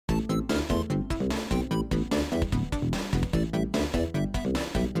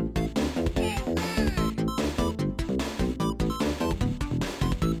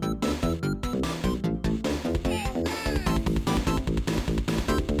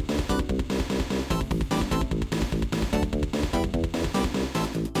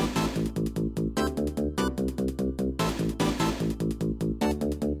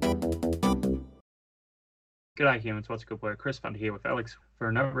G'day humans, what's good boy? Chris Fund here with Alex for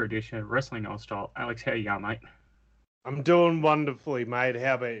another edition of Wrestling Old Style. Alex, how you going, mate? I'm doing wonderfully, mate.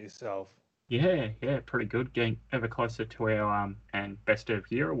 How about yourself? Yeah, pretty good. Getting ever closer to our and Best of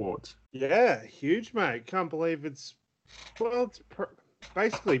Year awards. Yeah, huge, mate. Can't believe it's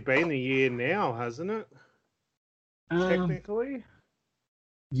basically been a year now, hasn't it? Um, Technically.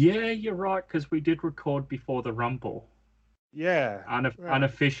 yeah, you're right, because we did record before the Rumble. Yeah. Right.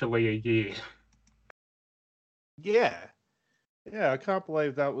 Unofficially a year. Yeah. Yeah, I can't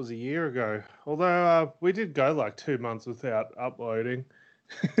believe that was a year ago. Although we did go like 2 months without uploading.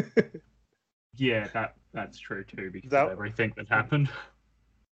 Yeah, that's true too, because of that everything that happened.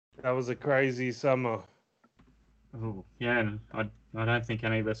 that was a crazy summer. Oh, yeah, and I don't think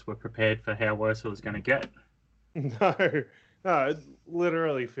any of us were prepared for how worse it was going to get. No, no, it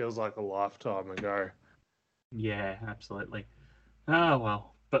literally feels like a lifetime ago. Yeah, absolutely. Ah,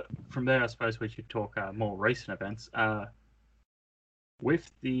 well, but from there, I suppose we should talk more recent events.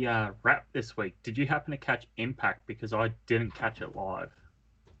 With the wrap this week, did you happen to catch Impact? Because I didn't catch it live.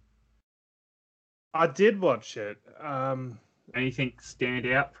 I did watch it. Anything stand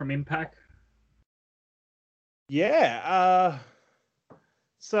out from Impact? Yeah.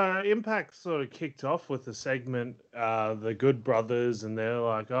 So Impact sort of kicked off with the segment, the Good Brothers, and they're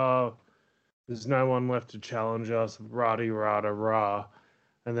like, "Oh, there's no one left to challenge us, rah rah rah."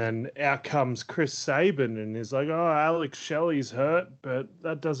 And then out comes Chris Sabin, and he's like, "Oh, Alex Shelley's hurt, but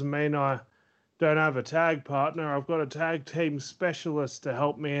that doesn't mean I don't have a tag partner. I've got a tag team specialist to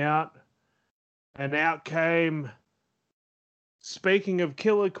help me out." And out came, speaking of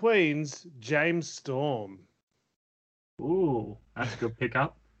Killer Queens, James Storm. Ooh, that's a good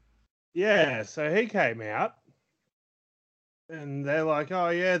pickup. Yeah, so he came out. And they're like, "Oh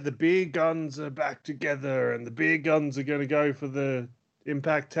yeah, the beer guns are back together, and the beer guns are going to go for the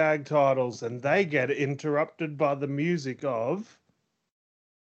Impact Tag titles," and they get interrupted by the music of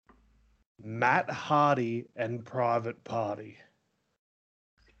Matt Hardy and Private Party.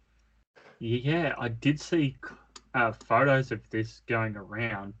 Yeah, I did see photos of this going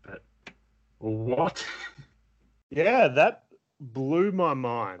around, but what? Yeah, that blew my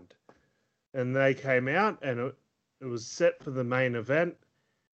mind. And they came out, and it was set for the main event.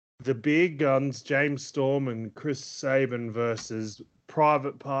 The beer guns, James Storm and Chris Sabin versus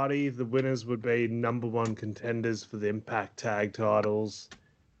Private Party. The winners would be number one contenders for the Impact Tag titles.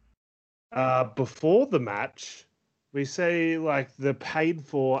 Before the match, we see like the paid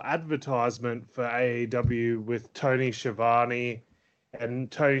for advertisement for AEW with Tony Schiavone,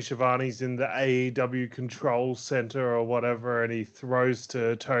 and Tony Schiavone's in the AEW control center or whatever, and he throws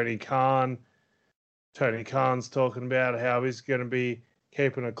to Tony Khan. Tony Khan's talking about how he's going to be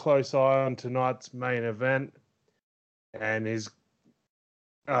keeping a close eye on tonight's main event, and he's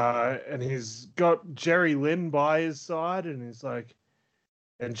got Jerry Lynn by his side, and he's like,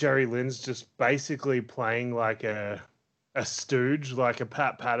 and Jerry Lynn's just basically playing like a stooge, like a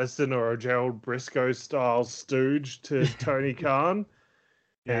Pat Patterson or a Gerald Briscoe style stooge to Tony Khan.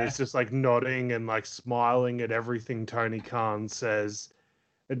 And Yeah. he's just like nodding and like smiling at everything Tony Khan says.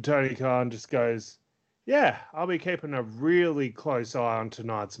 And Tony Khan just goes, "Yeah, I'll be keeping a really close eye on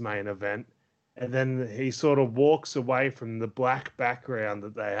tonight's main event." And then he sort of walks away from the black background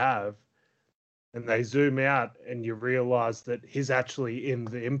that they have, and they zoom out, and you realize that he's actually in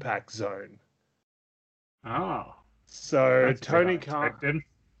the impact zone. Oh, So that's a bit unexpected.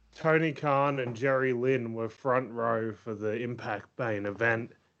 Tony Khan and Jerry Lynn were front row for the Impact main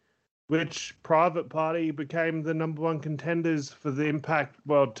event, which Private Party became the number one contenders for the Impact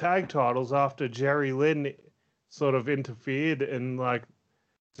World Tag titles after Jerry Lynn sort of interfered and like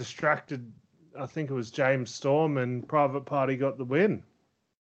distracted. I think it was James Storm, and Private Party got the win.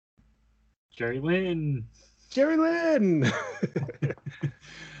 Jerry Lynn. Jerry Lynn.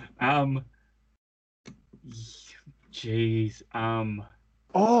 Jeez.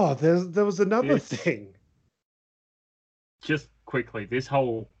 Oh, there was another thing. Just quickly, this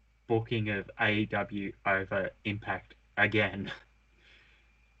whole booking of AEW over Impact again.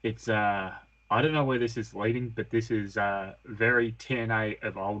 It's I don't know where this is leading, but this is very TNA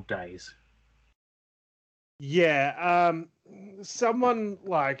of old days. Yeah, someone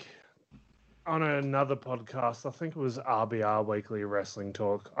like on another podcast, I think it was RBR Weekly Wrestling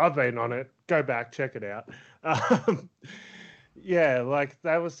Talk. I've been on it. Go back, check it out. Yeah, like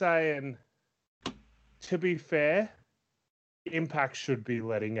they were saying, to be fair, Impact should be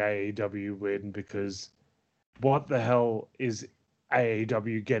letting AEW win, because what the hell is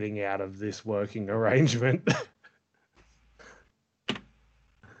AEW getting out of this working arrangement?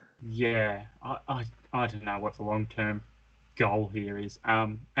 Yeah, I don't know what the long term goal here is.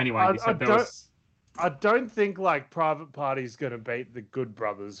 Anyway, I, you I said there don't was. I don't think like Private Party's going to beat the Good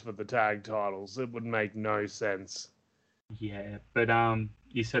Brothers for the tag titles. It would make no sense. Yeah, but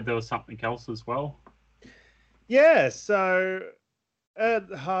you said there was something else as well. Yeah, so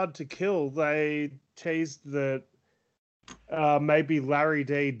at Hard to Kill, they teased that maybe Larry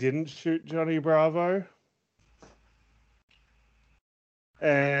D didn't shoot Johnny Bravo.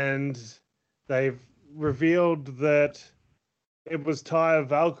 And they've revealed that it was Taya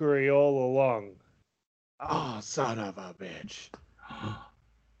Valkyrie all along. Oh, son of a bitch.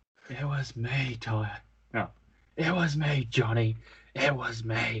 It was me, Toya. No, it was me, Johnny. It was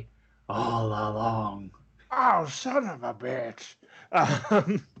me all along. Oh, son of a bitch.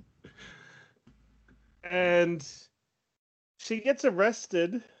 And she gets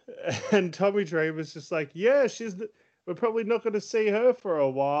arrested, and Tommy Dreamer's just like, yeah, we're probably not going to see her for a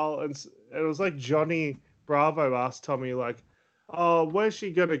while. And it was like Johnny Bravo asked Tommy, like, oh, where's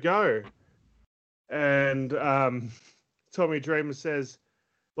she going to go? And Tommy Dreamer says,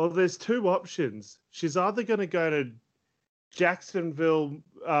 well, there's two options. She's either going to go to Jacksonville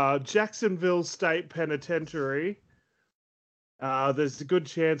State Penitentiary. There's a good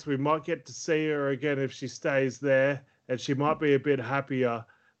chance we might get to see her again if she stays there, and she might be a bit happier.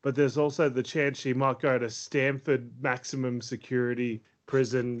 But there's also the chance she might go to Stanford maximum security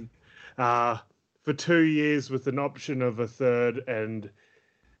prison for 2 years with an option of a third, and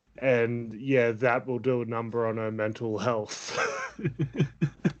yeah, that will do a number on her mental health.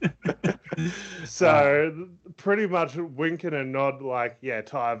 So pretty much wink and a nod, like, yeah,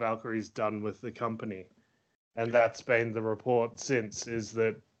 Taya Valkyrie's done with the company. And that's been the report since, is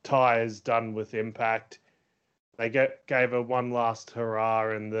that Ty is done with Impact. They gave her one last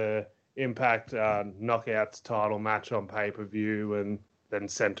hurrah in the Impact Knockouts title match on pay-per-view, and then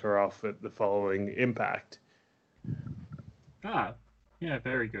sent her off at the following Impact. Yeah,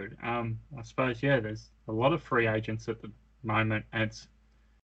 very good. I suppose, yeah, there's a lot of free agents at the moment, and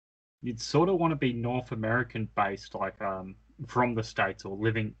you'd sort of want to be North American based, like from the States or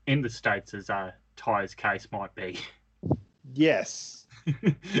living in the States, as Ty's case might be. Yes.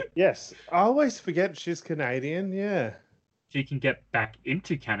 Yes. I always forget she's Canadian, yeah. She can get back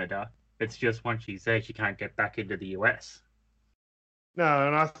into Canada. It's just once she's there, she can't get back into the US. No,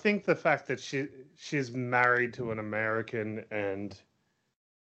 and I think the fact that she's married to an American and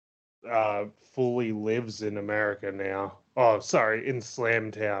fully lives in America now. Oh, sorry, in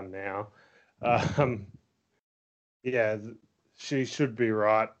Slamtown now. Yeah, she should be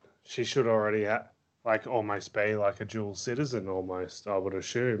right. She should already almost be like a dual citizen almost, I would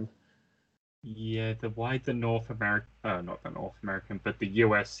assume. Yeah, the way the North American, not the North American, but the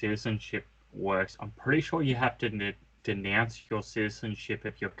US citizenship works, I'm pretty sure you have to denounce your citizenship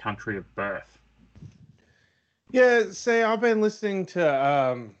of your country of birth. Yeah, see, I've been listening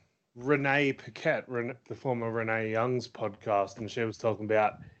to Renee Paquette, the former Renee Young's podcast, and she was talking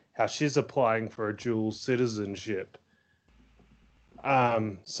about how she's applying for a dual citizenship.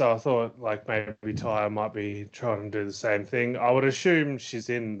 So I thought like maybe Taya might be trying to do the same thing. I would assume she's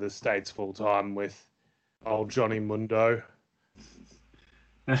in the States full time with old Johnny Mundo.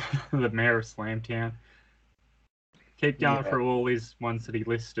 The mayor of Slamtown. Keep going through all these ones that he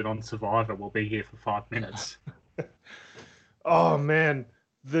listed on Survivor. We'll be here for 5 minutes. Oh man,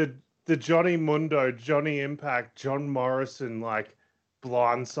 the Johnny Mundo, Johnny Impact, John Morrison like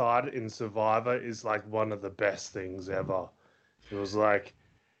blindside in Survivor is like one of the best things ever. It was like,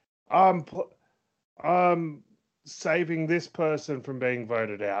 I'm saving this person from being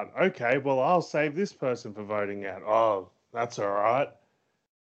voted out. Okay, well, I'll save this person for voting out. Oh, that's all right.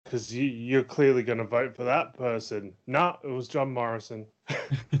 Because you're clearly going to vote for that person. No, it was John Morrison.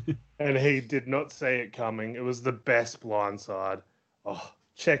 And he did not see it coming. It was the best blindside. Oh,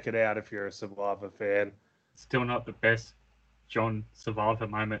 check it out if you're a Survivor fan. Still not the best John Survivor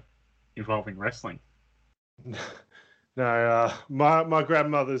moment involving wrestling. No, my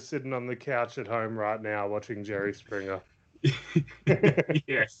grandmother's sitting on the couch at home right now watching Jerry Springer.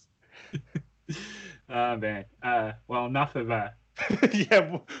 Yes. Oh, man. Well, enough of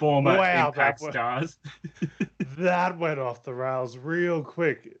yeah, former Impact stars. That went off the rails real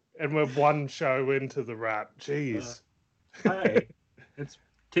quick, and we're one show into the rap. Jeez. Hey, it's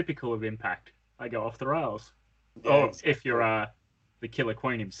typical of Impact. They go off the rails. Yeah, or exactly. If you're the Killer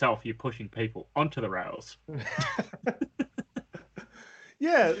Queen himself, you're pushing people onto the rails.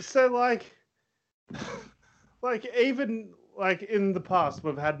 Yeah, so like even like in the past,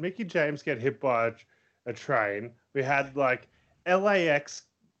 we've had Mickie James get hit by a train. We had like LAX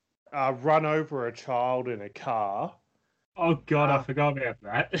run over a child in a car. Oh God, I forgot about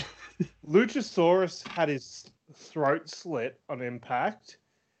that. Luchasaurus had his throat slit on Impact.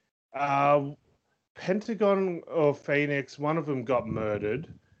 Pentagon or Phoenix, one of them got murdered.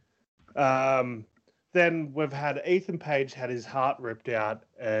 Then we've had Ethan Page had his heart ripped out,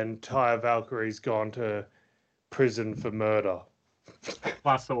 and Taya Valkyrie's gone to prison for murder.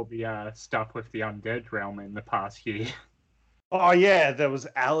 Plus all the stuff with the undead realm in the past year. Oh yeah, there was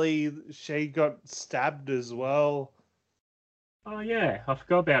Ali. She got stabbed as well. Oh yeah, I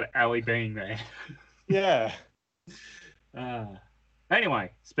forgot about Ali being there. Yeah.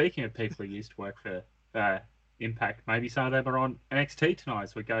 Anyway, speaking of people who used to work for Impact, maybe some of them are on NXT tonight.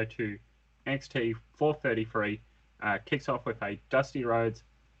 As we go to NXT 433, kicks off with a Dusty Rhodes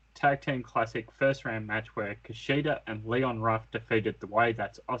Tag Team Classic first round match where Kushida and Leon Ruff defeated The Way,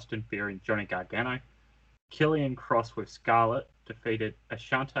 that's Austin Theory and Johnny Gargano. Killian Cross with Scarlett defeated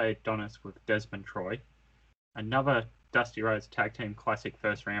Ashante Adonis with Desmond Troy. Another Dusty Rhodes Tag Team Classic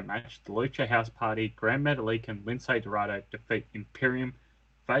first round match. The Lucha House Party, Gran Metalik and Lince Dorado defeat Imperium,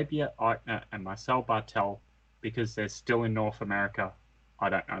 Fabia Eichner and Marcel Bartel because they're still in North America. I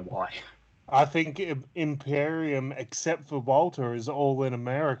don't know why. I think Imperium, except for Walter, is all in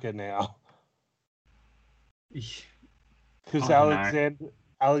America now. Because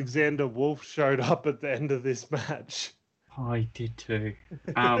Alexander Wolf showed up at the end of this match. I did too.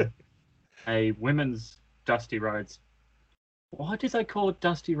 A women's Dusty Rhodes. Why did they call it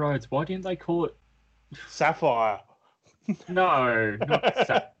Dusty Rhodes? Why didn't they call it Sapphire? No,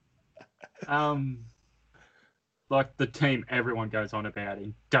 not like the team everyone goes on about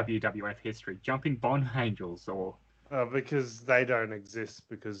in WWF history, Jumping Bond Angels, or because they don't exist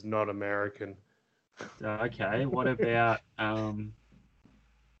because not American. Okay, what about oh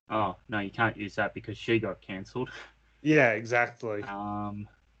no, you can't use that because she got cancelled. Yeah, exactly.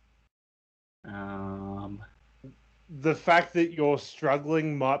 The fact that you're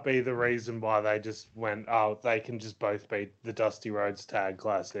struggling might be the reason why they just went, oh, they can just both be the Dusty Rhodes Tag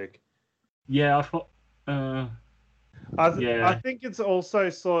Classic. Yeah, I thought. I think it's also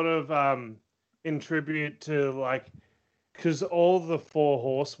sort of in tribute to, like, because all the four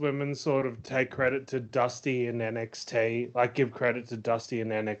horsewomen sort of take credit to Dusty and NXT, like give credit to Dusty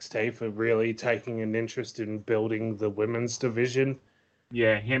and NXT for really taking an interest in building the women's division.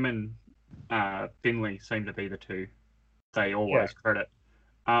 Yeah, him and Finley seem to be the two they always credit.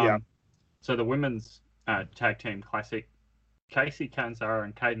 So the women's tag team classic, Casey Catanzaro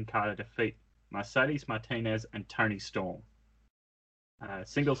and Kaden Carter defeat Mercedes Martinez and Tony Storm.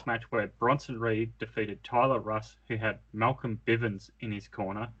 Singles match where Bronson Reed defeated Tyler Russ, who had Malcolm Bivens in his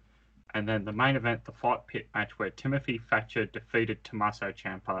corner. And then the main event, the Fight Pit match, where Timothy Thatcher defeated Tommaso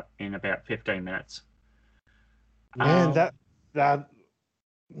Ciampa in about 15 minutes. Man, that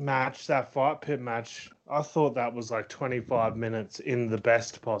match, that Fight Pit match, I thought that was like 25 minutes in the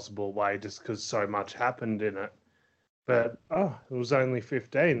best possible way just because so much happened in it. But, it was only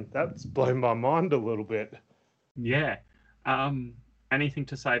 15. That's blown my mind a little bit. Yeah. Anything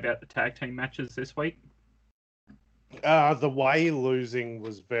to say about the tag team matches this week? The Way losing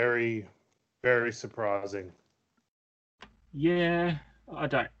was very, very surprising. Yeah, I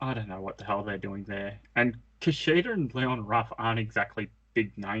don't know what the hell they're doing there. And Kushida and Leon Ruff aren't exactly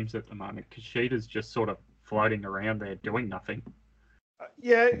big names at the moment. Kushida's just sort of floating around there doing nothing.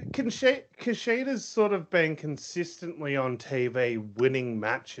 Yeah, Kushida's sort of been consistently on TV winning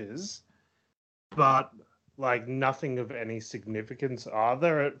matches, but like nothing of any significance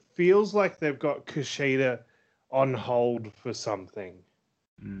either. It feels like they've got Kushida on hold for something.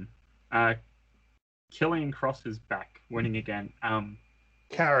 Killian Cross is back, winning again.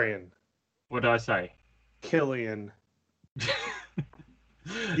 Carrion. What did I say? Killian.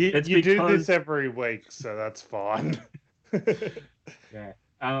 You do this every week, so that's fine. Yeah.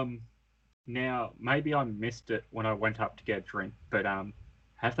 Now, maybe I missed it when I went up to get a drink, but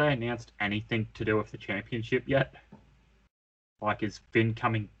have they announced anything to do with the championship yet? Like, is Finn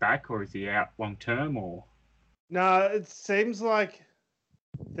coming back, or is he out long term, or? No, it seems like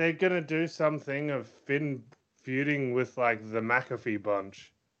they're gonna do something of Finn feuding with like the McAfee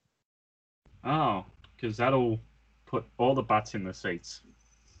bunch. Oh, because that'll put all the butts in the seats.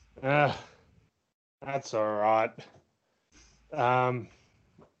 That's all right.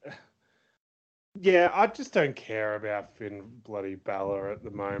 Yeah, I just don't care about Finn bloody Balor at the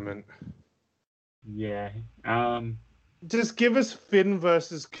moment. Yeah. Just give us Finn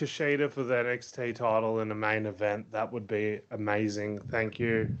versus Kushida for the NXT title in a main event. That would be amazing. Thank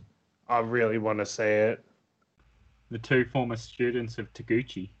you. I really want to see it. The two former students of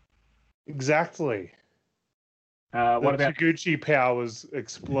Taguchi. Exactly. What about Taguchi powers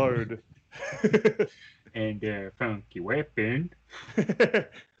explode? And their funky weapon.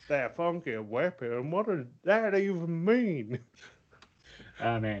 That funky weapon? What does that even mean?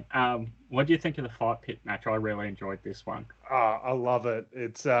 Oh man. What do you think of the Fight Pit match? I really enjoyed this one. I love it.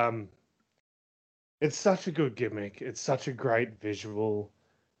 It's such a good gimmick. It's such a great visual.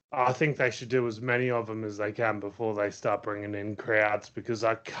 I think they should do as many of them as they can before they start bringing in crowds, because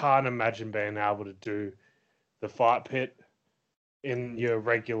I can't imagine being able to do the Fight Pit in your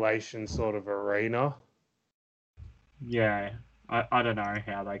regulation sort of arena. Yeah, I don't know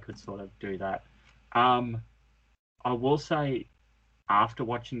how they could sort of do that. I will say, after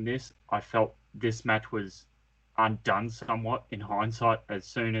watching this, I felt this match was undone somewhat in hindsight. As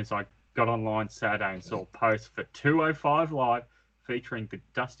soon as I got online Saturday and saw a post for 205 Live featuring the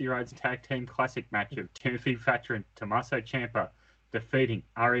Dusty Rhodes Tag Team Classic match of Timothy Thatcher and Tommaso Ciampa defeating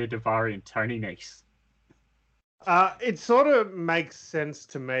Arya Daivari and Tony Nese. It sort of makes sense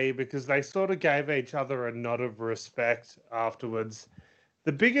to me because they sort of gave each other a nod of respect afterwards.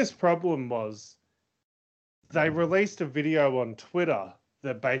 The biggest problem was they released a video on Twitter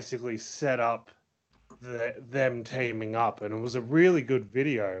that basically set up them teaming up, and it was a really good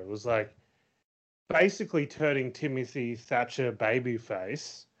video. It was like basically turning Timothy Thatcher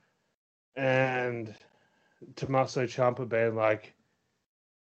babyface and Tommaso Ciampa being like,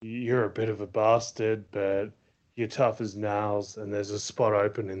 "You're a bit of a bastard, but you're tough as nails, and there's a spot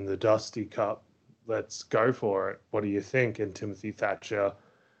open in the Dusty Cup. Let's go for it. What do you think?" And Timothy Thatcher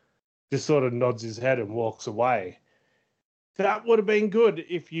just sort of nods his head and walks away. That would have been good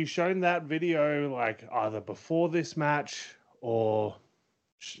if you shown that video like either before this match or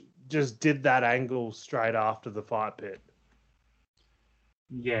just did that angle straight after the Fight Pit.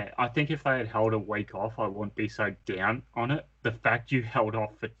 Yeah, I think if they had held a week off, I wouldn't be so down on it. The fact you held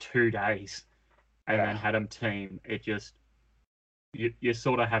off for 2 days and then had them team, it just you're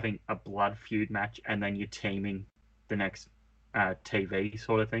sort of having a blood feud match and then you're teaming the next TV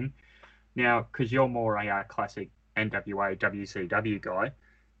sort of thing. Now, because you're more a classic NWA WCW guy,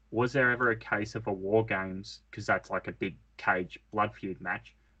 was there ever a case of a War Games, because that's like a big cage blood feud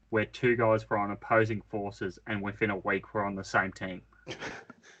match, where two guys were on opposing forces and within a week were on the same team?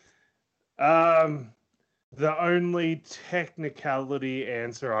 The only technicality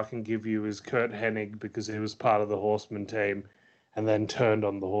answer I can give you is Kurt Hennig, because he was part of the Horseman team and then turned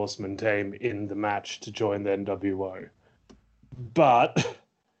on the Horseman team in the match to join the NWO. But,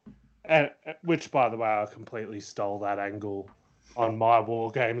 which by the way, I completely stole that angle on my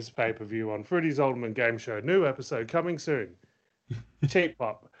War Games pay-per-view on Fruity's Ultimate Game Show. New episode coming soon. Cheap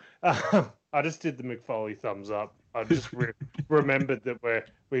pop. I just did the McFoley thumbs up. I just remembered that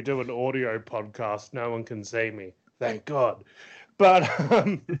we do an audio podcast. No one can see me. Thank God. But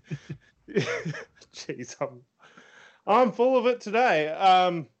jeez, I'm full of it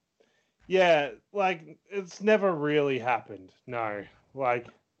today. Yeah, like it's never really happened. No, like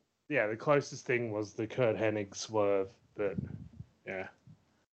yeah, the closest thing was the Kurt Hennig swerve, but yeah.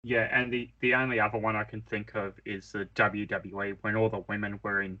 Yeah, and the only other one I can think of is the WWE when all the women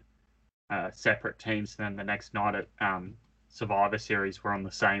were in separate teams, and then the next night at Survivor Series were on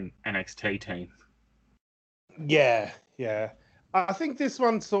the same NXT team. Yeah. I think this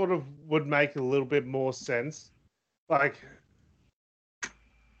one sort of would make a little bit more sense. Like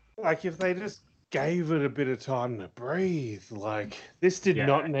if they just gave it a bit of time to breathe. Like this did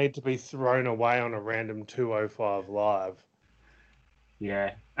not need to be thrown away on a random 205 Live.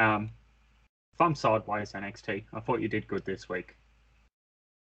 Yeah. Thumb sideways, NXT. I thought you did good this week.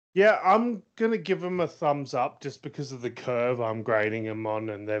 Yeah, I'm going to give them a thumbs up just because of the curve I'm grading them on,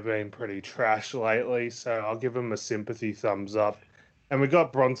 and they've been pretty trash lately, so I'll give them a sympathy thumbs up. And we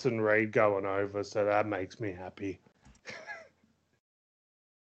got Bronson Reed going over, so that makes me happy.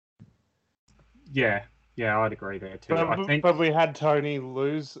 Yeah, I'd agree there too. But we had Tony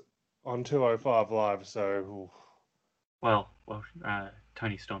lose on 205 Live, so... Well,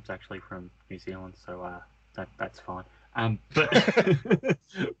 Tony Storm's actually from New Zealand, so that's fine. But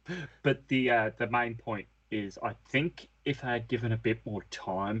but the main point is, I think if I had given a bit more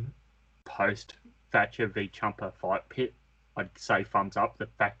time post Thatcher v Ciampa Fight Pit, I'd say thumbs up. The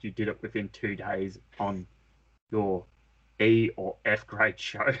fact you did it within 2 days on your E or F grade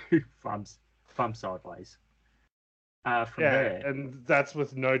show, thumbs sideways. There, and that's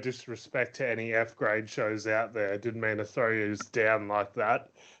with no disrespect to any F grade shows out there. I didn't mean to throw you down like that.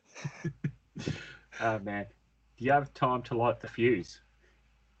 Oh man. Do you have time to light the fuse?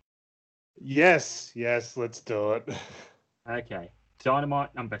 Yes, let's do it. Okay.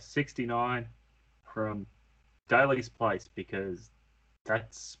 Dynamite number 69 from Daly's Place, because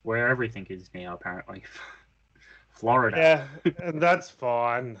that's where everything is now, apparently. Florida. Yeah, and that's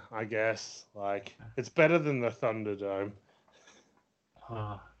fine, I guess. Like, it's better than the Thunderdome.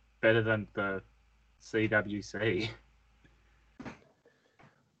 Better than the CWC.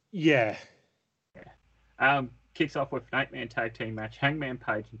 Yeah. Kicks off with an 8-man tag team match. Hangman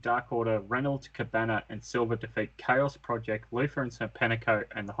Page and Dark Order, Reynolds, Cabana, and Silver defeat Chaos Project, Luther and Serpentico,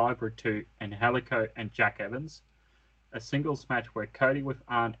 and the Hybrid 2, and Helico and Jack Evans. A singles match where Cody with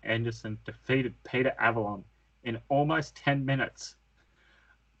Arn Anderson defeated Peter Avalon in almost 10 minutes.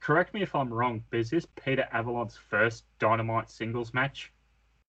 Correct me if I'm wrong, but is this Peter Avalon's first Dynamite singles match?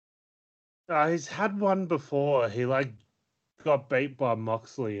 He's had one before. He got beat by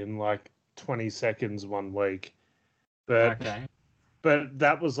Moxley in 20 seconds one week. But Okay. but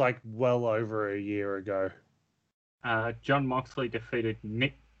that was well over a year ago. John Moxley defeated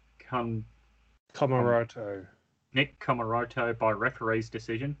Nick Komoroto by referee's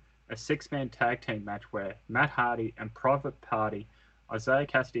decision. A 6-man tag team match where Matt Hardy and Private Party, Isaiah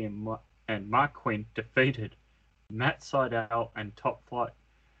Cassidy and Mark Quinn defeated Matt Sydal and Top Flight.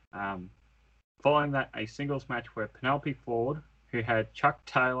 Following that, a singles match where Penelope Ford, who had Chuck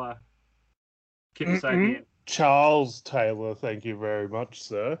Taylor, Kip Sabian, Charles Taylor, thank you very much,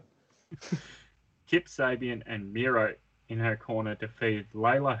 sir. Kip Sabian and Miro in her corner defeated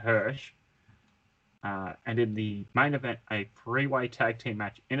Layla Hirsch. And in the main event, a 3-way tag team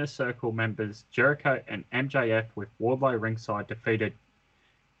match, Inner Circle members Jericho and MJF with Wardlow ringside defeated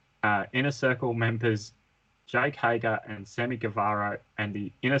Inner Circle members Jake Hager and Sammy Guevara, and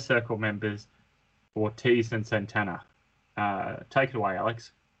the Inner Circle members Ortiz and Santana. Take it away,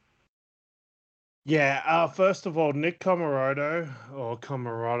 Alex. Yeah, first of all, Nick Komoroto,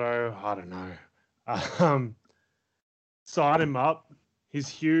 I don't know. Sign him up. He's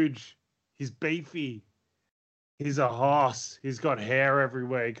huge. He's beefy. He's a horse. He's got hair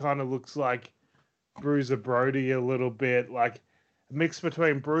everywhere. He kind of looks like Bruiser Brody a little bit, like a mix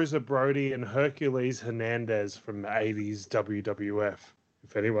between Bruiser Brody and Hercules Hernandez from the 80s WWF,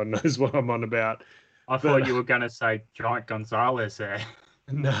 if anyone knows what I'm on about. I thought you were going to say Giant Gonzalez there.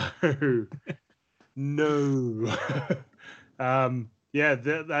 No. No. Yeah,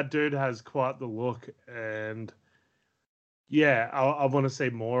 that dude has quite the look, and yeah, I want to see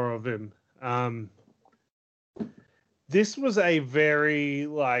more of him. This was a very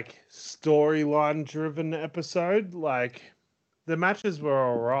storyline driven episode. The matches were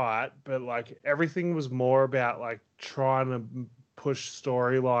all right, but everything was more about trying to push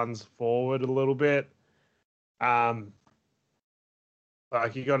storylines forward a little bit. You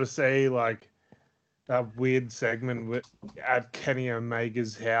got to see that weird segment at Kenny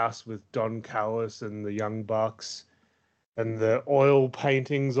Omega's house with Don Callis and the Young Bucks, and the oil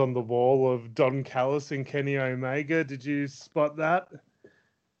paintings on the wall of Don Callis and Kenny Omega. Did you spot that?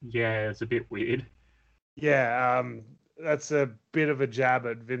 Yeah, it's a bit weird. Yeah, that's a bit of a jab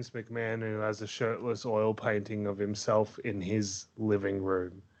at Vince McMahon, who has a shirtless oil painting of himself in his living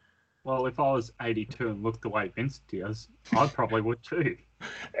room. Well, if I was 82 and looked the way Vince does, I probably would too.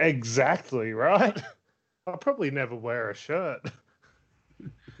 Exactly, right? I'll probably never wear a shirt.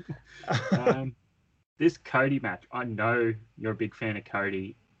 This Cody match, I know you're a big fan of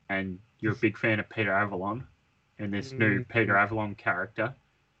Cody and you're a big fan of Peter Avalon and this new Peter Avalon character.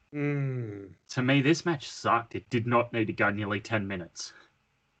 To me, this match sucked. It did not need to go nearly 10 minutes.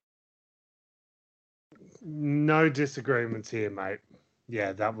 No disagreements here, mate.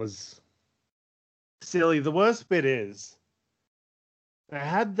 Yeah, that was silly. The worst bit is they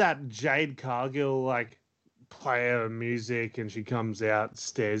had that Jade Cargill play her music and she comes out,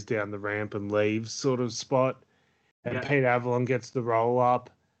 stares down the ramp and leaves sort of spot. And Pete Avalon gets the roll up,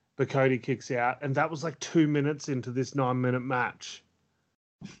 but Cody kicks out. And that was 2 minutes into this 9-minute match.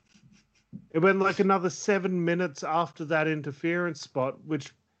 It went another 7 minutes after that interference spot,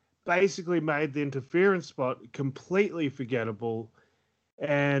 which basically made the interference spot completely forgettable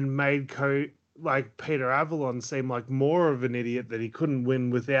and made Peter Avalon seem like more of an idiot, that he couldn't win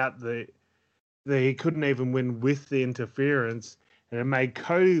without he couldn't even win with the interference, and it made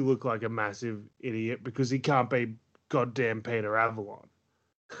Cody look like a massive idiot because he can't beat goddamn Peter Avalon.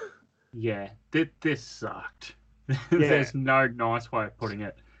 Yeah, this sucked. There's no nice way of putting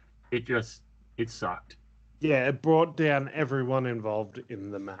it. It sucked. Yeah, it brought down everyone involved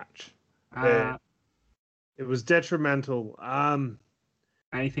in the match. It was detrimental.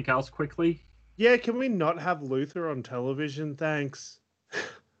 Anything else quickly? Yeah, can we not have Luther on television? Thanks.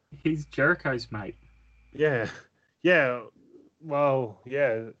 He's Jericho's mate. Yeah. Yeah. Well,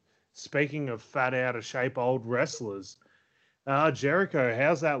 yeah. Speaking of fat, out of shape old wrestlers, Jericho,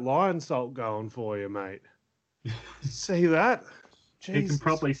 how's that lion salt going for you, mate? See that? Jesus. He can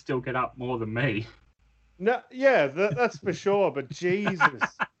probably still get up more than me. No, yeah, that's for sure. But Jesus,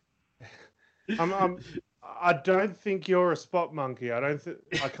 I don't think you're a spot monkey. I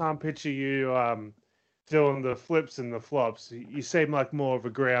can't picture you doing the flips and the flops. You seem like more of a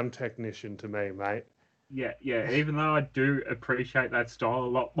ground technician to me, mate. Yeah, yeah. Even though I do appreciate that style a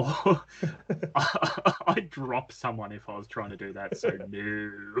lot more, I'd drop someone if I was trying to do that. So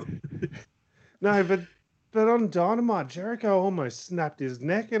no. No, but on Dynamite, Jericho almost snapped his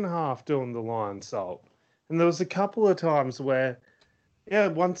neck in half doing the lion salt. And there was a couple of times where, yeah,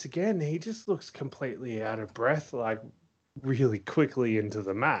 once again, he just looks completely out of breath, like really quickly into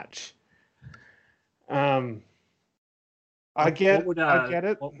the match. I get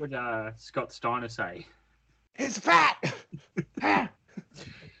it. What would Scott Steiner say? He's fat.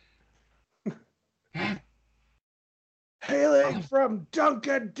 Hailing from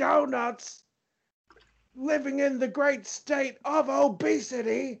Dunkin' Donuts, living in the great state of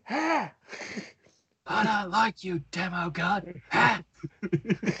obesity. Ha! I don't like you, demo god.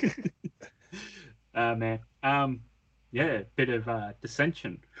 Man. Yeah, bit of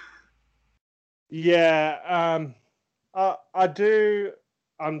dissension. Yeah, I do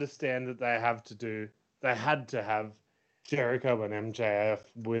understand that they had to have Jericho and MJF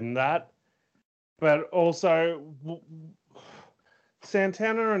win that, but also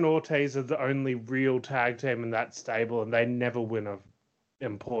Santana and Ortiz are the only real tag team in that stable, and they never win an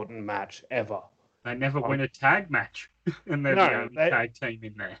important match ever. They never win a tag match, and they're the only tag team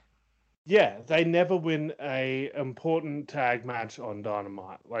in there. Yeah, they never win a important tag match on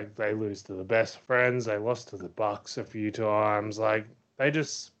Dynamite. Like, they lose to the Best Friends, they lost to the Bucks a few times. Like, they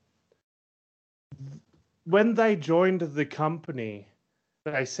just... When they joined the company,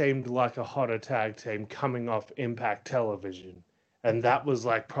 they seemed like a hotter tag team coming off Impact Television. And that was,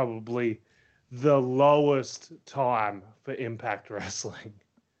 like, probably the lowest time for Impact Wrestling.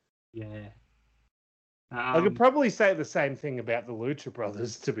 Yeah. I could probably say the same thing about the Lucha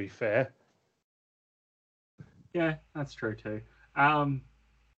Brothers, to be fair. Yeah, that's true too. I'd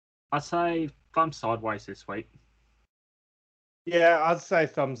say thumb sideways this week. Yeah, I'd say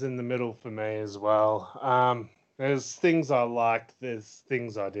thumbs in the middle for me as well. There's things I liked, there's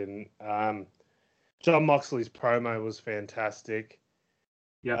things I didn't. John Moxley's promo was fantastic.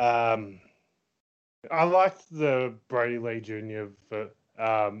 Yeah. I liked the Brody Lee Jr. for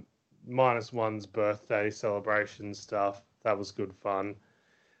 -1's birthday celebration stuff. That was good fun.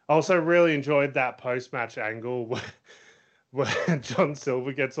 I also really enjoyed that post-match angle where John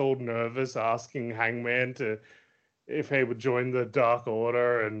Silver gets all nervous asking Hangman if he would join the Dark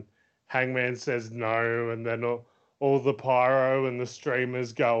Order, and Hangman says no, and then all the pyro and the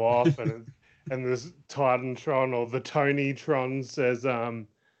streamers go off, and the Titantron or the Tonytron says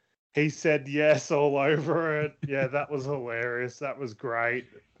he said yes all over it. Yeah, that was hilarious. That was great.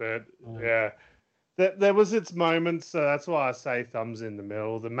 But yeah, there was its moments, so that's why I say thumbs in the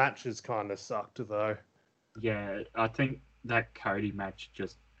middle. The matches kind of sucked though. Yeah, I think that Cody match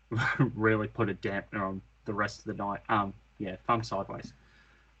just really put a dampener on the rest of the night. Yeah, thumb sideways.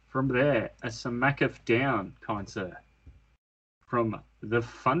 From there, a Smacketh down, kind sir. From the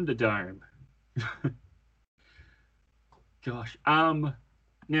Thunderdome. Gosh.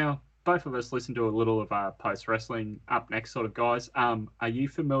 Now, both of us listen to a little of post wrestling up next sort of guys. Are you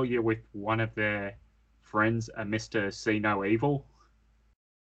familiar with one of their friends, Mr. See No Evil?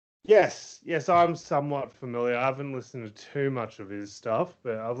 Yes, I'm somewhat familiar. I haven't listened to too much of his stuff,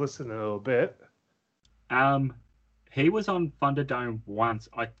 but I've listened a little bit. He was on Thunderdome once.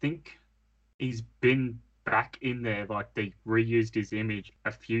 I think he's been back in there, like they reused his image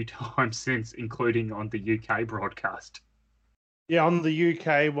a few times since, including on the UK broadcast. Yeah, on the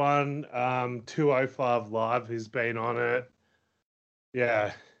UK one, 205 Live, he's been on it.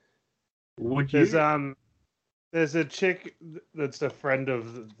 Yeah. Would you? There's a chick that's a friend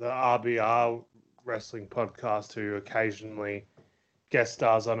of the RBR wrestling podcast who occasionally guest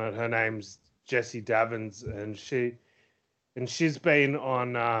stars on it. Her name's Jessie Davins, and she's been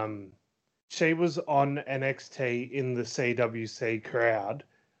on. She was on NXT in the CWC crowd,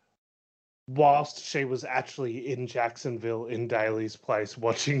 whilst she was actually in Jacksonville in Daly's place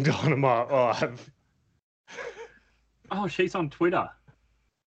watching Dynamite live. Oh, she's on Twitter.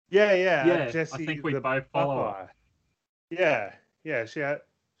 Yeah. Jessie, I think we both follow her. Yeah.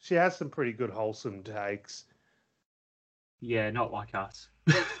 She has some pretty good wholesome takes. Yeah, not like us.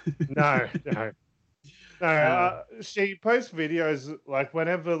 No. She posts videos like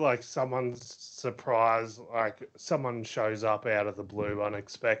whenever like someone's surprised, like someone shows up out of the blue,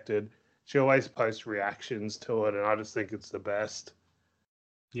 unexpected. She always posts reactions to it, and I just think it's the best.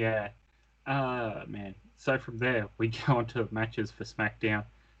 Yeah. Man. So from there, we go on to matches for SmackDown.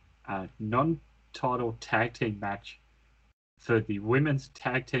 Non-title tag team match for the women's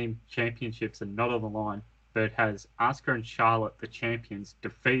tag team championships are not on the line, but has Asuka and Charlotte, the champions,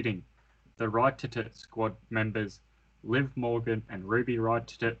 defeating the Right to Tit squad members Liv Morgan and Ruby Right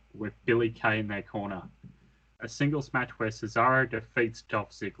to Tit with Billy Kay in their corner. A singles match where Cesaro defeats Dolph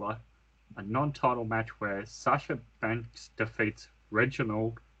Ziggler. A non-title match where Sasha Banks defeats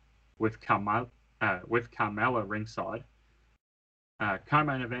Reginald with Carmella ringside.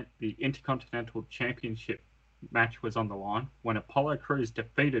 Co-main event, the Intercontinental Championship match was on the line when Apollo Crews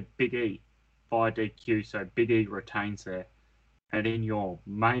defeated Big E via DQ, so Big E retains there. And in your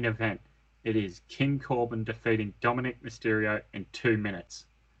main event, it is King Corbin defeating Dominic Mysterio in 2 minutes.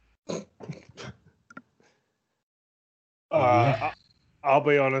 I'll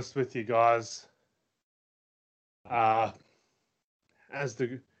be honest with you guys. As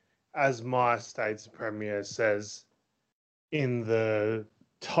my state's premier says, in the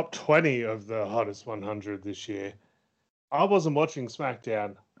top 20 of the hottest 100 this year, I wasn't watching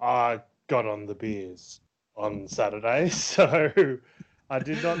SmackDown. I got on the beers on Saturday, so I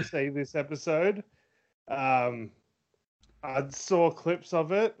did not see this episode. I saw clips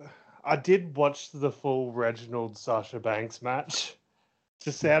of it. I did watch the full Reginald Sasha Banks match,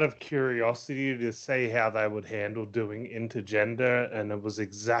 just out of curiosity to see how they would handle doing intergender, and it was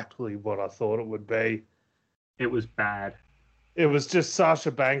exactly what I thought it would be. It was bad. It was just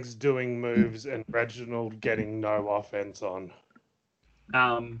Sasha Banks doing moves and Reginald getting no offense on.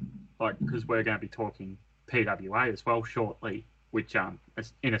 Because we're going to be talking PWA as well shortly, which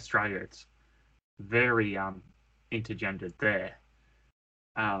in Australia it's very intergendered there,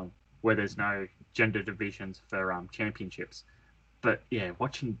 where there's no gender divisions for championships. But yeah,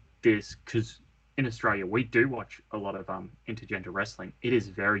 watching this, because in Australia we do watch a lot of intergender wrestling. It is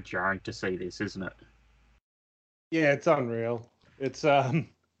very jarring to see this, isn't it? Yeah, it's unreal. It's a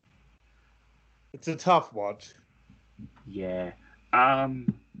tough watch. Yeah.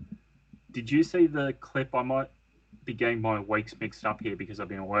 Did you see the clip? I might be getting my weeks mixed up here because I've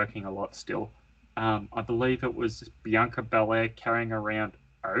been working a lot still. I believe it was Bianca Belair carrying around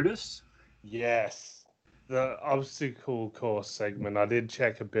Otis. Yes. The obstacle course segment. I did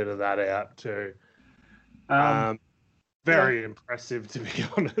check a bit of that out too. Very impressive, to be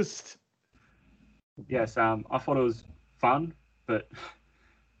honest. Yes, I thought it was fun, but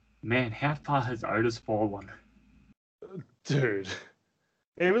man, how far has Otis fallen? Dude,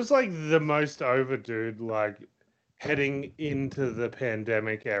 it was like the most over dude, like heading into the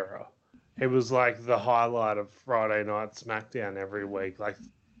pandemic era. It was like the highlight of Friday Night SmackDown every week. Like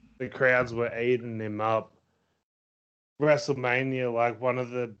the crowds were eating him up. WrestleMania, like one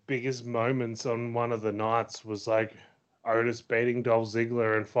of the biggest moments on one of the nights was like Otis beating Dolph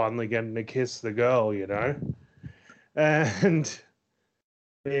Ziggler and finally getting to kiss the girl, you know? And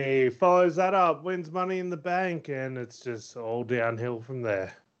he follows that up, wins Money in the Bank, and it's just all downhill from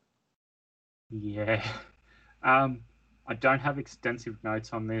there. Yeah. I don't have extensive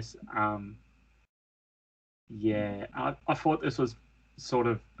notes on this. Yeah, I thought this was sort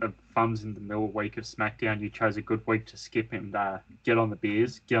of a thumbs in the middle week of SmackDown. You chose a good week to skip and get on the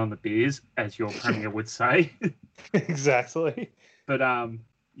beers, as your premier would say. Exactly. But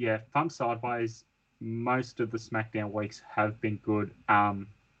yeah, thumb sideways. Most of the SmackDown weeks have been good.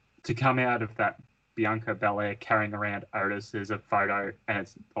 To come out of that Bianca Belair carrying around Otis, there's a photo and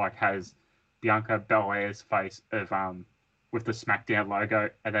it's like has Bianca Belair's face of with the SmackDown logo,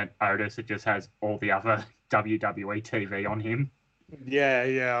 and then Otis, it just has all the other WWE TV on him.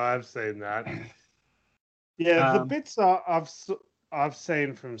 Yeah, I've seen that. Yeah, the bits I've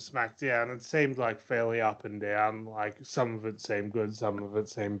seen from SmackDown, it seemed like fairly up and down. Like some of it seemed good, some of it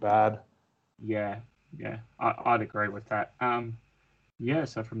seemed bad. Yeah, I'd agree with that. Yeah,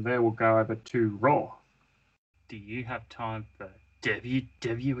 so from there we'll go over to Raw. Do you have time for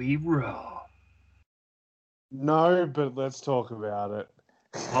WWE Raw? No, but let's talk about it.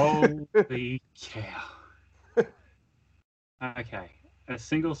 Holy cow. Okay. A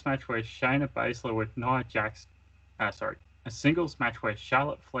singles match where Shayna Baszler with Nia Jax... A singles match where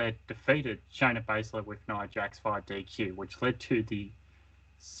Charlotte Flair defeated Shayna Baszler with Nia Jax via DQ, which led to the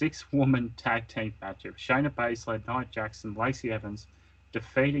 6-woman tag team match of Shayna Baszler, Nia Jax, and Lacey Evans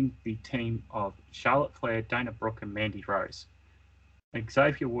defeating the team of Charlotte Flair, Dana Brooke, and Mandy Rose.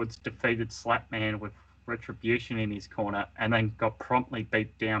 Xavier Woods defeated Slapman with Retribution in his corner and then got promptly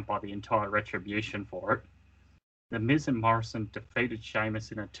beat down by the entire Retribution for it. The Miz and Morrison defeated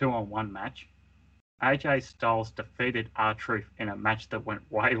Sheamus in a 2-on-1 match. AJ Styles defeated R-Truth in a match that went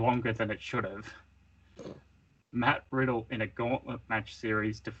way longer than it should have. Matt Riddle in a gauntlet match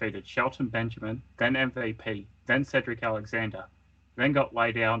series defeated Shelton Benjamin, then MVP, then Cedric Alexander, then got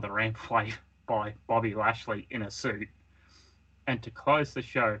laid out on the rampway by Bobby Lashley in a suit. And to close the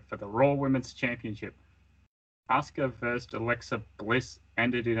show for the Raw Women's Championship, Asuka vs. Alexa Bliss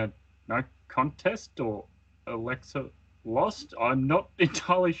ended in a no contest or Alexa lost. I'm not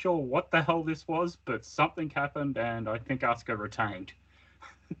entirely sure what the hell this was, but something happened, and I think Asuka retained.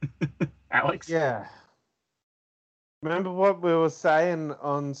 Alex? Yeah. Remember what we were saying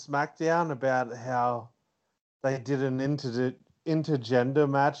on SmackDown about how they did an intergender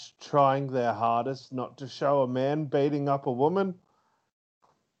match trying their hardest not to show a man beating up a woman?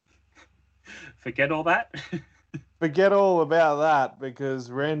 Forget all that. Forget all about that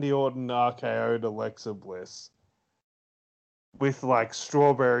because Randy Orton RKO'd Alexa Bliss with like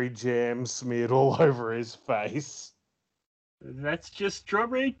strawberry jam smeared all over his face. That's just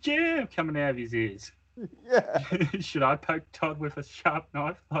strawberry jam coming out of his ears. Yeah. Should I poke Todd with a sharp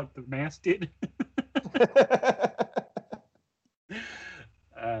knife like the mouse did?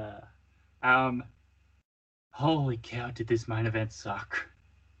 uh, um, holy cow, did this main event suck?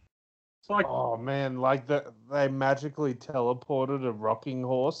 It's like, Oh man, like they magically teleported a rocking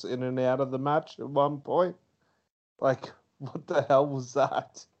horse in and out of the match at one point. Like, what the hell was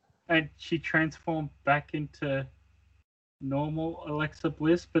that? and she transformed back into normal Alexa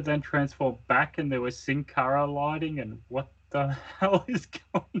Bliss, but then transformed back, and there was Sin Cara lighting, and what the hell is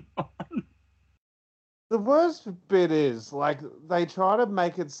going on? The worst bit is like they try to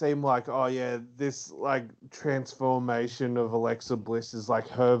make it seem like, oh yeah, this like transformation of Alexa Bliss is like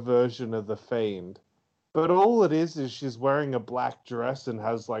her version of the Fiend. But all it is she's wearing a black dress and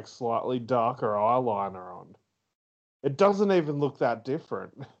has like slightly darker eyeliner on. It doesn't even look that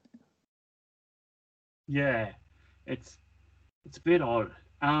different. Yeah, it's a bit odd.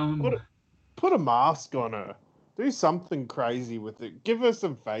 Put a mask on her. Do something crazy with it. Give her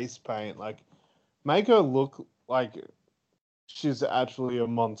some face paint. Like, make her look like she's actually a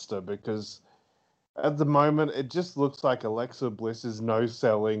monster because at the moment it just looks like Alexa Bliss is no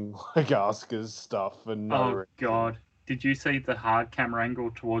selling like Asuka's stuff and no Oh reason. god. Did you see the hard camera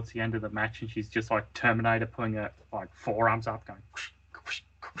angle towards the end of the match, and she's just like Terminator putting her like forearms up going whoosh, whoosh,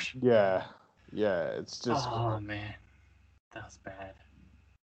 whoosh. Yeah. Yeah, it's just Oh man. That's bad.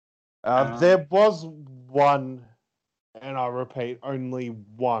 there was one, and I repeat, only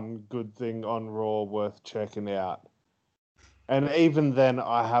one good thing on Raw worth checking out. And even then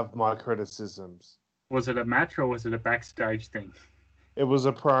I have my criticisms. Was it a match or was it a backstage thing? It was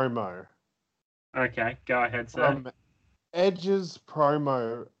a promo. Okay, go ahead, sir. Edge's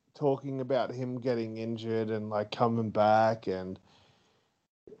promo talking about him getting injured and like coming back and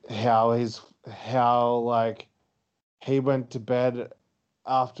how like he went to bed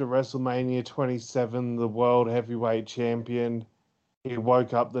after WrestleMania 27, the world heavyweight champion. He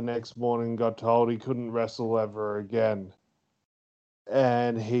woke up the next morning and got told he couldn't wrestle ever again.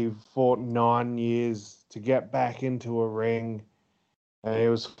 And he fought 9 years to get back into a ring. And he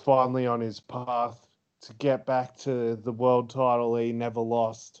was finally on his path to get back to the world title he never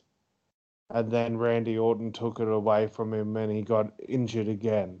lost. And then Randy Orton took it away from him and he got injured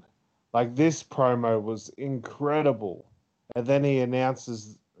again. Like, this promo was incredible. And then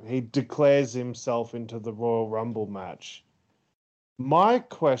he declares himself into the Royal Rumble match. My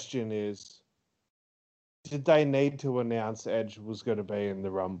question is, did they need to announce Edge was going to be in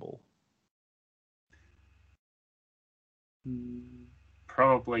the Rumble?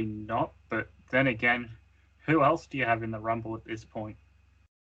 Probably not, but then again, who else do you have in the Rumble at this point?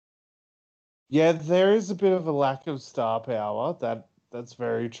 Yeah, there is a bit of a lack of star power. That's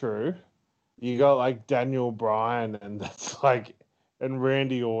very true. You got like Daniel Bryan and that's like and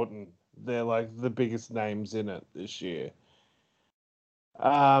Randy Orton. They're like the biggest names in it this year.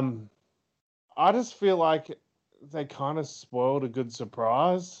 I just feel like they kind of spoiled a good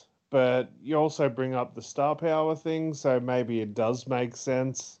surprise, but you also bring up the star power thing, so maybe it does make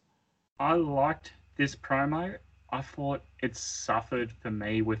sense. I liked this promo. I thought it suffered for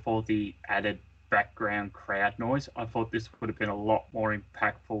me with all the added background crowd noise. I thought this would have been a lot more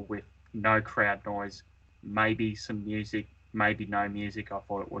impactful with no crowd noise, maybe some music, maybe no music. I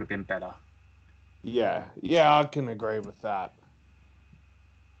thought it would have been better. Yeah, I can agree with that.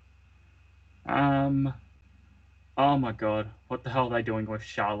 Oh my god, what the hell are they doing with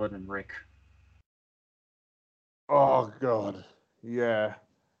Charlotte and Rick? Oh god, yeah.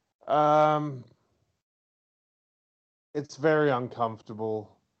 It's very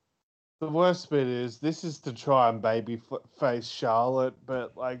uncomfortable. The worst bit is this is to try and baby face Charlotte,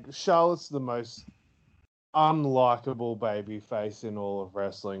 but like Charlotte's the most unlikable baby face in all of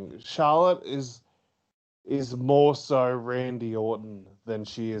wrestling. Charlotte is more so Randy Orton than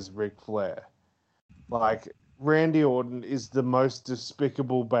she is Ric Flair. Like, Randy Orton is the most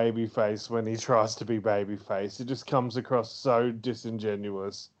despicable babyface when he tries to be babyface. It just comes across so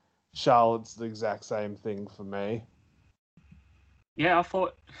disingenuous. Charlotte's the exact same thing for me. Yeah, I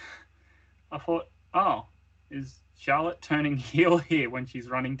thought I thought, oh, is Charlotte turning heel here when she's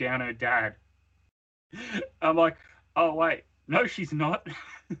running down her dad? I'm like, oh wait, no, she's not.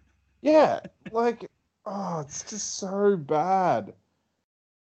 Yeah, like, oh, it's just so bad.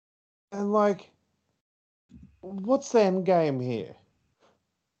 And like, what's the end game here?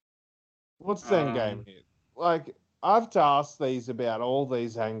 What's the end game Um, here? Like, I've to ask these about all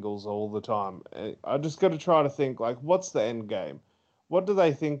these angles all the time. I just got to try to think, like, what's the end game? What do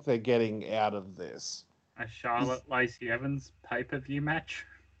they think they're getting out of this? a Is Charlotte Lacey Evans pay-per-view match.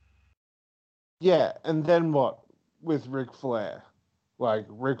 Yeah, and then what with Ric Flair? Like,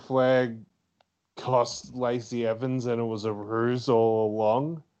 Ric Flair cost Lacey Evans and it was a ruse all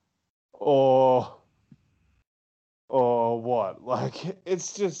along? Or or what? Like,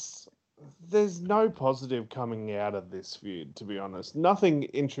 it's just there's no positive coming out of this feud, to be honest. Nothing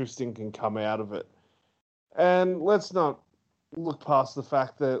interesting can come out of it. And let's not look past the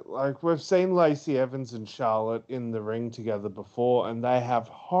fact that, like, we've seen Lacey Evans and Charlotte in the ring together before, and they have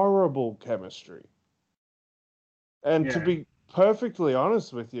horrible chemistry. And to Yeah, be perfectly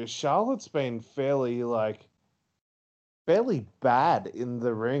honest with you, Charlotte's been fairly bad in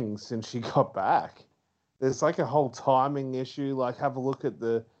the ring since she got back. There's like a whole timing issue. Like, have a look at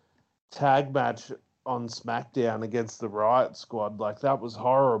the tag match on SmackDown against the Riot Squad. Like, that was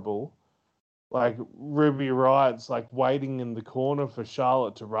horrible. Like, Ruby Riot's like waiting in the corner for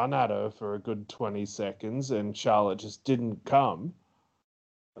Charlotte to run at her for a good 20 seconds, and Charlotte just didn't come.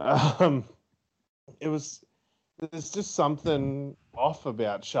 Um, it was There's just something off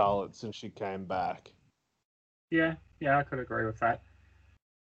about Charlotte since she came back. yeah, I could agree with that.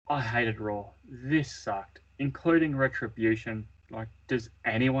 I hated Raw. This sucked, including Retribution. Like, does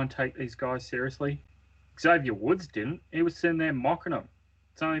anyone take these guys seriously? Xavier Woods didn't. He was sitting there mocking them.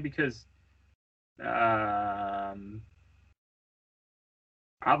 It's only because um,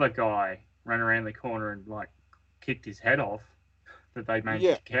 other guy ran around the corner and like kicked his head off that they managed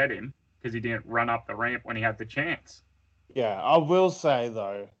Yeah, to get him because he didn't run up the ramp when he had the chance. yeah. I will say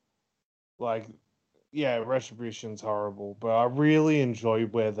though, like, yeah, Retribution's horrible, but I really enjoy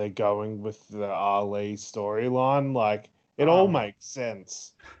where they're going with the Ali storyline. Like, it all Oh, makes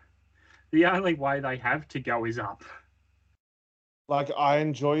sense. the only way they have to go is up. Like, I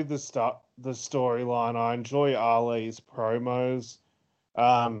enjoy the storyline. I enjoy Ali's promos.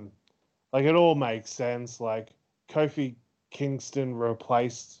 Um, like, it all makes sense. Like, Kofi Kingston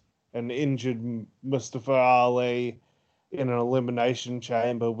replaced an injured Mustafa Ali in an elimination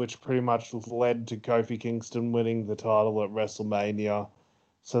chamber, which pretty much led to Kofi Kingston winning the title at WrestleMania.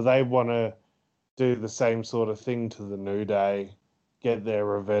 So they want to do the same sort of thing to the New Day, get their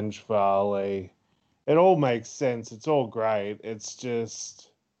revenge for Ali. It all makes sense. It's all great. It's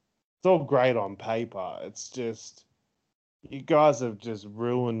all great on paper. It's just, you guys have just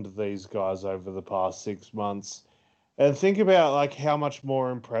ruined these guys over the past 6 months. And think about like how much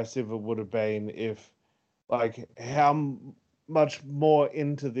more impressive it would have been if like much more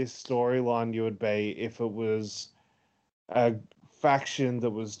into this storyline you would be if it was a faction that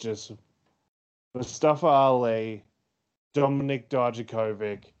was just Mustafa Ali, Dominic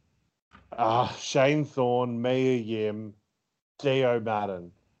Dijakovic, Shane Thorne, Mia Yim, Dio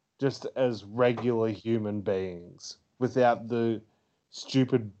Madden, just as regular human beings without the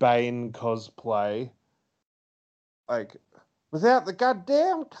stupid Bane cosplay. Like, without the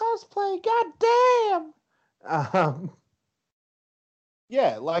goddamn cosplay, goddamn! Um,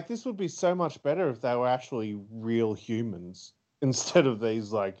 Yeah, like this would be so much better if they were actually real humans instead of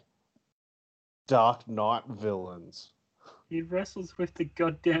these like Dark Knight villains. He wrestles with the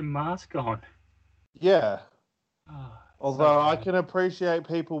goddamn mask on. Yeah, Oh, so although I bad. can appreciate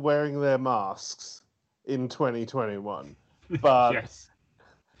people wearing their masks in 2021. But Yes.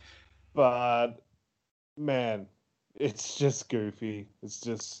 but man, it's just goofy.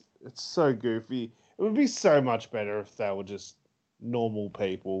 It's so goofy. It would be so much better if they were just normal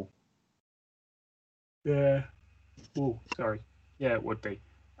people. Yeah. Oh, sorry. Yeah, it would be.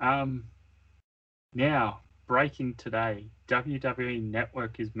 Um, Now, breaking today, WWE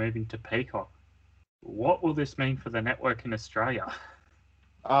Network is moving to Peacock. What will this mean for the network in Australia?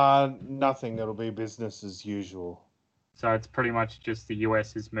 Nothing. It'll be business as usual. So it's pretty much just the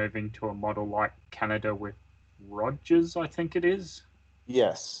US is moving to a model like Canada with Rogers, I think it is.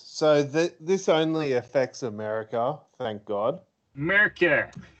 Yes. So this only affects America, thank God.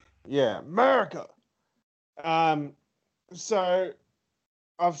 America! Yeah, America. Um, so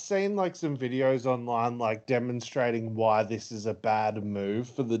I've seen like some videos online like demonstrating why this is a bad move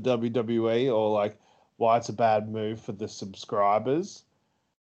for the WWE or like why it's a bad move for the subscribers.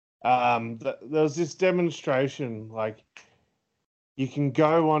 There was this demonstration like you can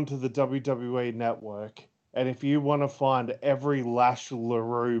go onto the WWE network, and if you want to find every Lash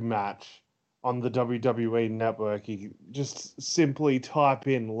LaRue match on the WWE network, you just simply type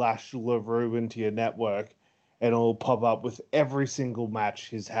in Lash LaRue into your network, and it'll pop up with every single match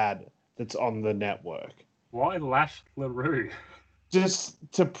he's had that's on the network. Why Lash LaRue? Just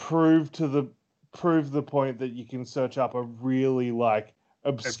to prove the point that you can search up a really like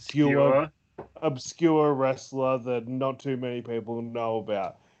obscure wrestler that not too many people know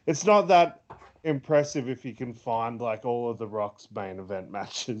about. It's not that impressive if you can find like all of the Rock's main event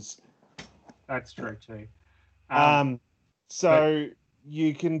matches. That's true too. So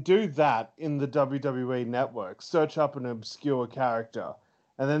you can do that in the WWE network. Search up an obscure character,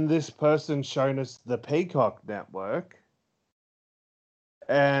 and then this person shown us the Peacock network,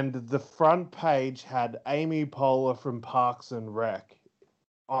 and the front page had Amy Poehler from Parks and Rec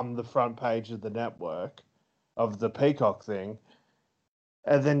on the front page of the network of the Peacock thing.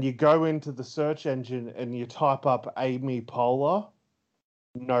 And then you go into the search engine and you type up Amy Poehler,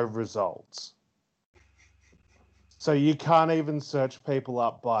 no results. So you can't even search people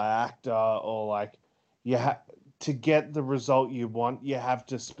up by actor or like to get the result you want, you have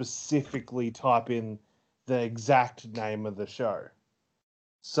to specifically type in the exact name of the show.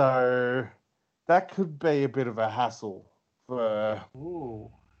 So that could be a bit of a hassle for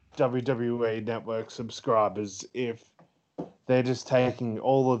WWE Network subscribers if they're just taking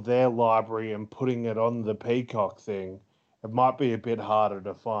all of their library and putting it on the Peacock thing. It might be a bit harder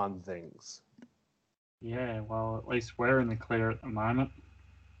to find things. Yeah, well, at least we're in the clear at the moment.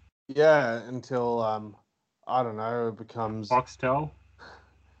 Yeah, until I don't know, it becomes Foxtel.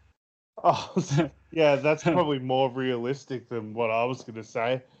 Oh, yeah, that's probably more realistic than what I was going to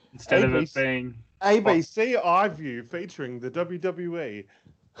say. Instead of it being ABC iView featuring the WWE.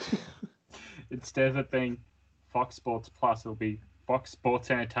 Instead of it being Fox Sports Plus, it'll be Fox Sports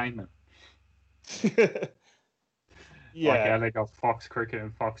Entertainment. Yeah. Like how they got Fox Cricket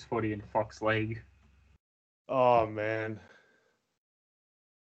and Fox Footy and Fox League. Oh, man.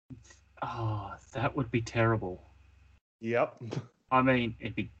 Oh, that would be terrible. Yep. I mean,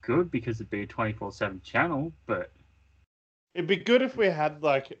 it'd be good because it'd be a 24/7 channel, but... It'd be good if we had,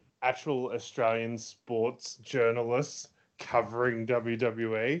 like, actual Australian sports journalists covering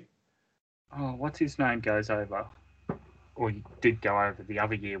WWE. Oh, what's his name goes over? Or he did go over the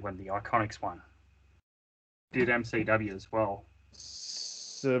other year when the Iconics won. Did MCW as well.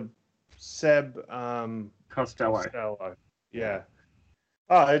 Seb Costello. Yeah.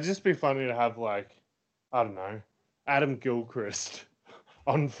 Oh, it'd just be funny to have, like, I don't know, Adam Gilchrist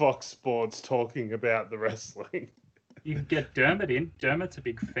on Fox Sports talking about the wrestling. You can get Dermot in. Dermot's a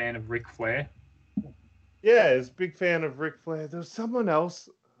big fan of Ric Flair. Yeah, he's a big fan of Ric Flair. There was someone else.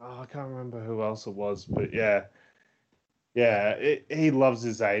 Oh, I can't remember who else it was, but yeah. Yeah, he loves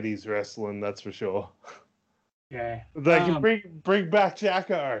his 80s wrestling, that's for sure. Yeah. They can bring back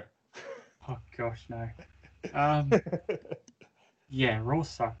Jacko. Oh, gosh, no. Yeah, Raw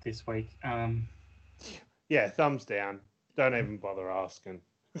sucked this week. Yeah, thumbs down. Don't even bother asking.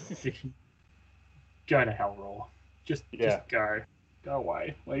 Go to hell, Raw. Just go. Go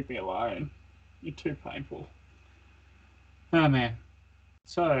away. Leave me alone. You're too painful. Oh, man.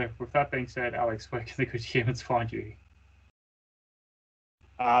 So, with that being said, Alex, where can the good humans find you?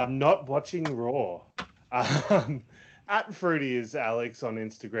 Not watching Raw. At Fruity is Alex on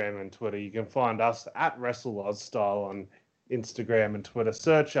Instagram and Twitter. You can find us at WrestleOzStyle on Instagram and Twitter.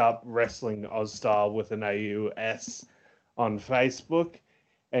 Search up Wrestling Ozstyle with an AUS on Facebook.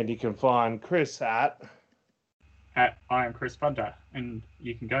 And you can find Chris at I am Chris Funder, and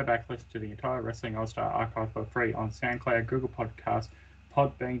you can go back listen to the entire Wrestling All-Star archive for free on SoundCloud, Google Podcasts,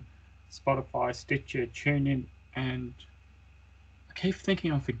 Podbean, Spotify, Stitcher, TuneIn, and I keep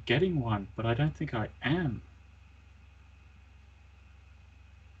thinking I'm forgetting one, but I don't think I am.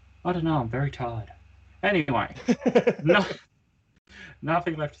 I don't know, I'm very tired. Anyway,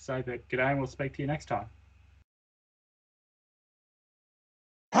 nothing left to say but g'day and we'll speak to you next time.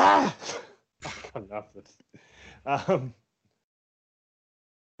 I've got nothing.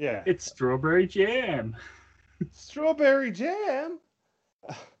 Yeah. It's strawberry jam. Strawberry jam?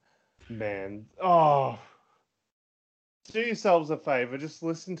 Man. Oh. Do yourselves a favor. Just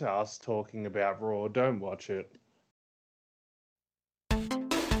listen to us talking about Raw. Don't watch it.